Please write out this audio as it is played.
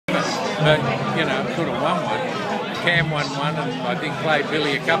but you know, could have won one. Cam won one, and I think played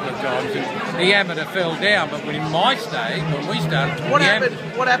Billy a couple of times. And the amateur fell down, but in my stage, when we started, What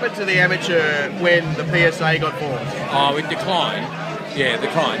happened to the amateur when the PSA got formed? Oh, it declined. Yeah,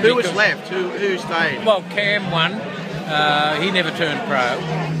 declined. Who was left? Who stayed? Well, Cam won. He never turned pro,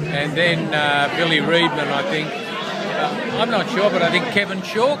 and then Billy Reedman, I think. I'm not sure, but I think Kevin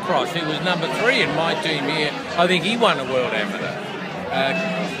Shawcross, who was number 3 in my team here, I think he won a World Amateur.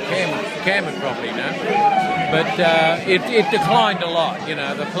 Cam would probably know. But it declined a lot. You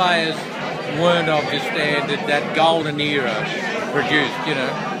know, the players weren't of the standard that golden era produced, you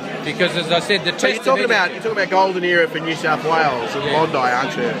know. Because, as I said, the test you're talking about golden era for New South Wales and Bondi,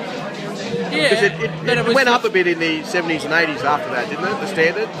 aren't you? Yeah. Because it went up a bit in the 70s and 80s after that, didn't it, the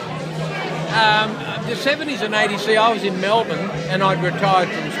standard? The 70s and 80s, see, I was in Melbourne and I'd retired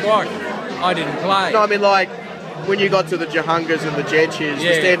from squash. I didn't play. No, I mean, like, when you got to the Jahungas and the Gensches,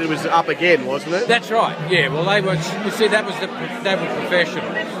 the standard was up again, wasn't it? That's right, yeah. Well, they were, you see, they were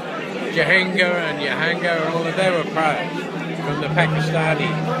professionals. Jahanga and Yahanga and all that, they were pros from the Pakistani.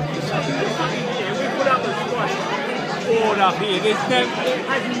 Yeah, we put up a squash board up here. There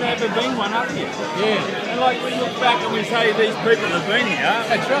hasn't never been one up here. Yeah. And like, we look back and we say these people have been here.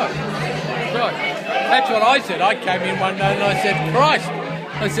 That's right. That's right. That's what I said. I came in one day and I said, Christ,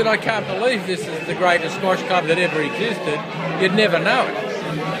 I said, I can't believe this is the greatest squash club that ever existed. You'd never know it.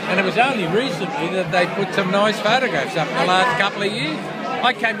 And it was only recently that they put some nice photographs up in the last couple of years.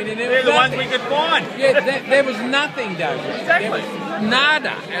 I came in and there was They're the nothing. ones we could find. Yeah, there was nothing, Douglas. Exactly. There was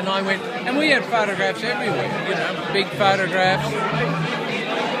nada. And I went, and we had photographs everywhere, you know, big photographs.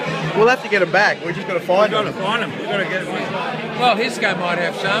 We'll have to get them back. We're just got to find them. We've got to find them. We've got to get them. Well, Hisco might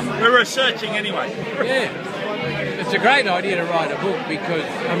have some. We're researching anyway. Yeah. It's a great idea to write a book because,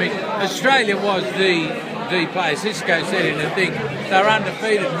 I mean, Australia was the place. Hisco said in the thing, they were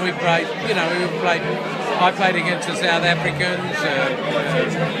undefeated and we played, you know, I played against the South Africans,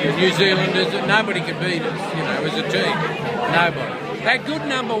 the New Zealanders, nobody could beat us, you know, as a team. Nobody. They had good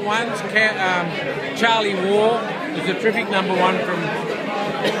number ones. Charlie Waugh was a terrific number 1 from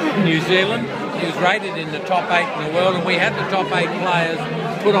New Zealand. He was rated in the top 8 in the world, and we had the top 8 players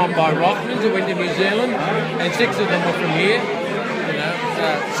put on by Rothmans who went to New Zealand, and 6 of them were from here. You know,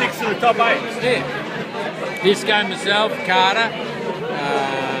 6 of the top 8. Yeah. This guy, myself, Carter,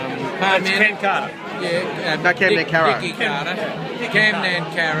 That's Ken Carter. Yeah, No, Cam Nancaro. Dickie Carter, Cam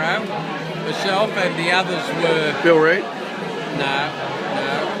Nancaro, myself, and the others were Bill Reid? no.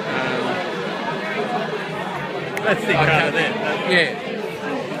 That's Dick Carter there.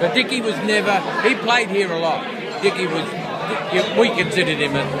 Yeah. But Dickie was never, he played here a lot. Dickie was, we considered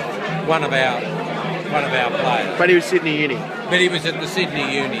him as one of our players. But he was Sydney Uni. But he was at the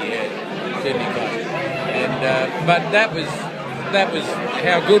Sydney Uni, yeah, Sydney Club. And, but that was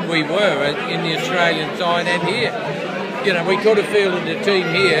how good we were in the Australian side and here. You know, we could have fielded a team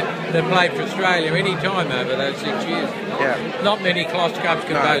here that played for Australia any time over those 6 years. Yeah. Not many Closs Cups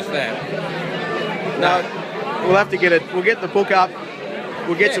can boast that. No, we'll have to get it. We'll get the book up.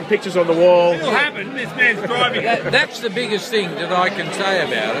 We'll get some pictures on the wall. It'll happen. This man's driving. That's the biggest thing that I can say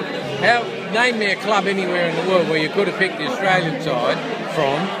about it. Name me a club anywhere in the world where you could have picked the Australian side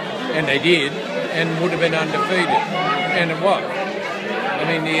from, and they did, and would have been undefeated. And it was. I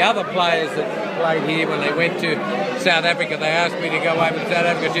mean, the other players that played here, when they went to South Africa, they asked me to go over to South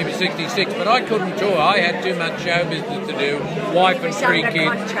Africa Team 66, but I couldn't tour. I had too much show business to do, wife and 3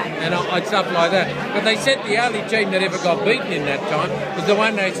 kids, and stuff like that. But they said the only team that ever got beaten in that time was the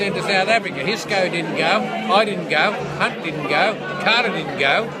one they sent to South Africa. Hisco didn't go, I didn't go, Hunt didn't go, Carter didn't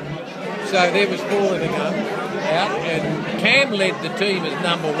go. So there was 4 of them out, and Cam led the team as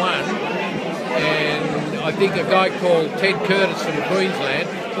number 1, and I think a guy called Ted Curtis from Queensland,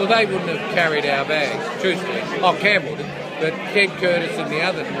 well, they wouldn't have carried our bags, truthfully. Oh, Cam would have, but Ted Curtis and the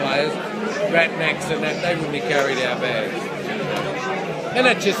other players, Ratnacks and that, they wouldn't have carried our bags. And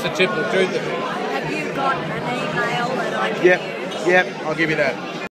that's just the simple truth of it. Have you got an email that I can Yep, I'll give you that.